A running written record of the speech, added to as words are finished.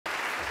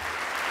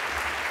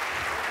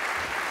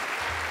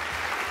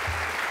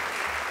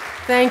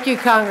Thank you,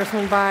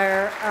 Congressman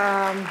Beyer.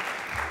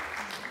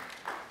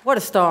 What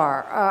a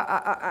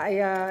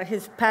star.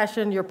 His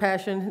passion, your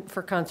passion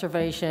for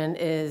conservation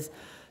is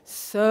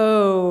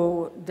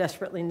so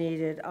desperately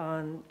needed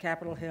on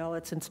Capitol Hill.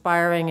 It's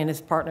inspiring, and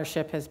his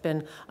partnership has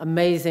been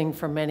amazing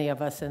for many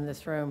of us in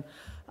this room.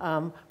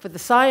 For the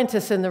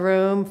scientists in the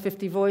room,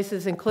 50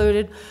 voices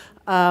included,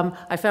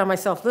 I found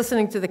myself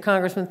listening to the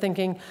congressman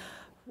thinking,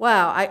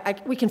 wow,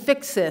 we can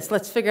fix this.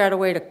 Let's figure out a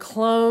way to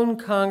clone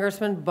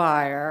Congressman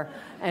Beyer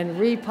and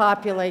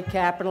repopulate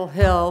Capitol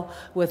Hill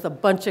with a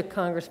bunch of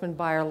Congressman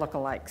Beyer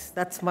lookalikes.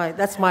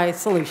 That's my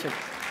solution.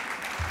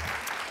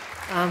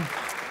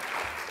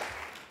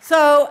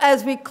 So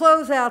as we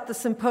close out the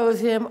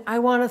symposium, I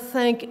want to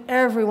thank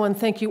everyone.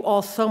 Thank you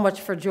all so much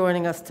for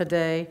joining us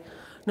today.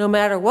 No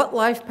matter what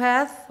life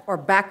path or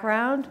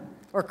background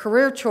or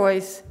career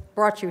choice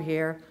brought you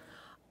here,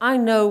 I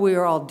know we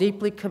are all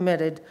deeply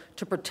committed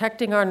to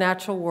protecting our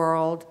natural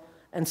world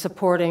and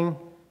supporting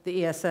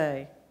the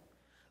ESA.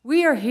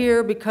 We are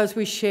here because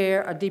we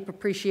share a deep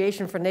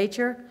appreciation for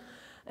nature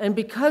and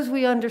because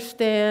we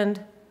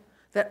understand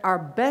that our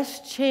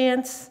best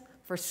chance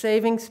for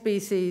saving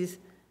species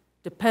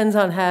depends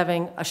on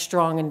having a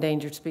strong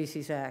Endangered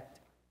Species Act.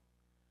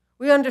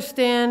 We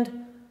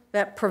understand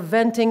that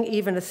preventing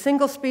even a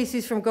single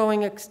species from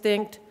going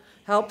extinct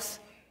helps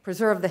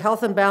preserve the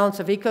health and balance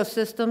of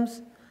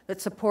ecosystems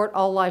that support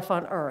all life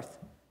on Earth.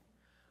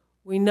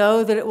 We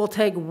know that it will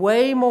take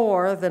way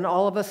more than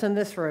all of us in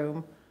this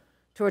room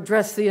to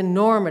address the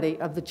enormity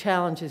of the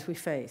challenges we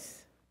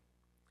face.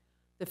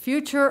 The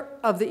future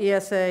of the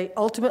ESA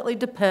ultimately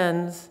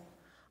depends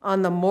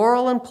on the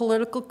moral and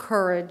political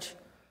courage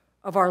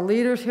of our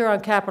leaders here on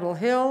Capitol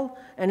Hill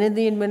and in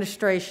the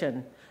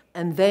administration,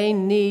 and they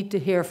need to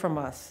hear from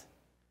us.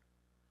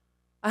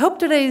 I hope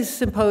today's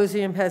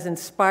symposium has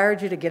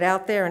inspired you to get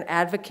out there and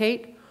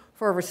advocate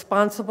for a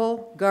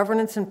responsible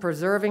governance in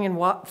preserving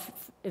wildlife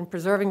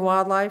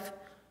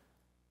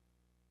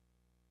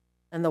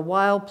and the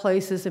wild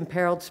places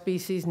imperiled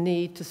species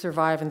need to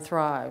survive and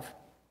thrive.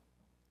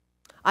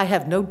 I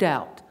have no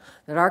doubt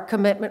that our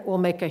commitment will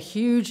make a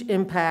huge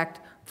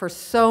impact for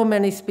so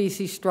many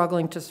species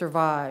struggling to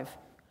survive.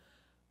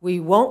 We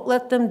won't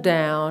let them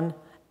down,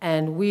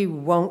 and we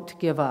won't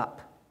give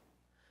up.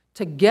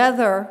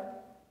 Together,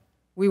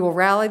 we will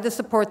rally the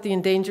support the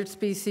Endangered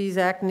Species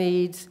Act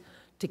needs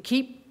to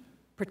keep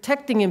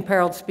protecting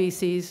imperiled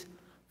species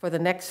for the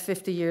next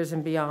 50 years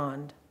and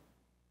beyond.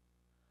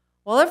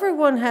 While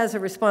everyone has a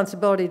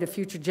responsibility to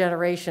future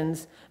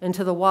generations and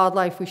to the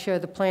wildlife we share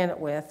the planet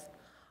with,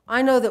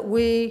 I know that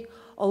we,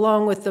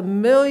 along with the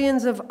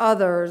millions of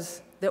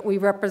others that we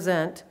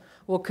represent,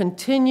 will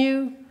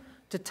continue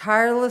to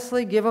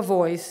tirelessly give a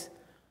voice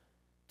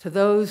to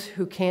those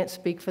who can't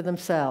speak for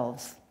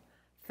themselves.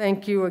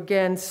 Thank you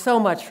again so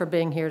much for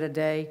being here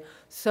today.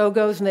 So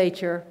goes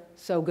nature,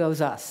 so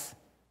goes us.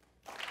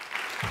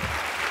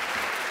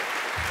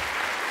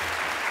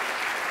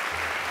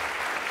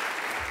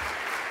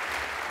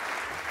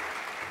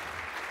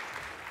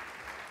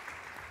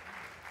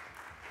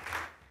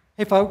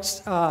 Hey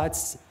folks,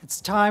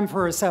 it's time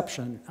for a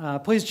reception.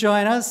 Please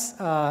join us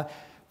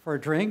for a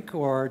drink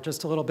or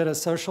just a little bit of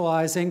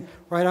socializing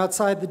right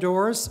outside the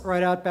doors,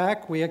 right out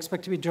back. We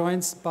expect to be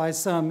joined by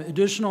some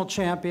additional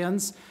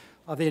champions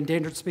of the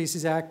Endangered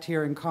Species Act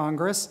here in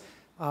Congress.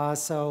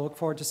 So look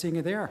forward to seeing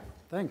you there.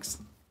 Thanks.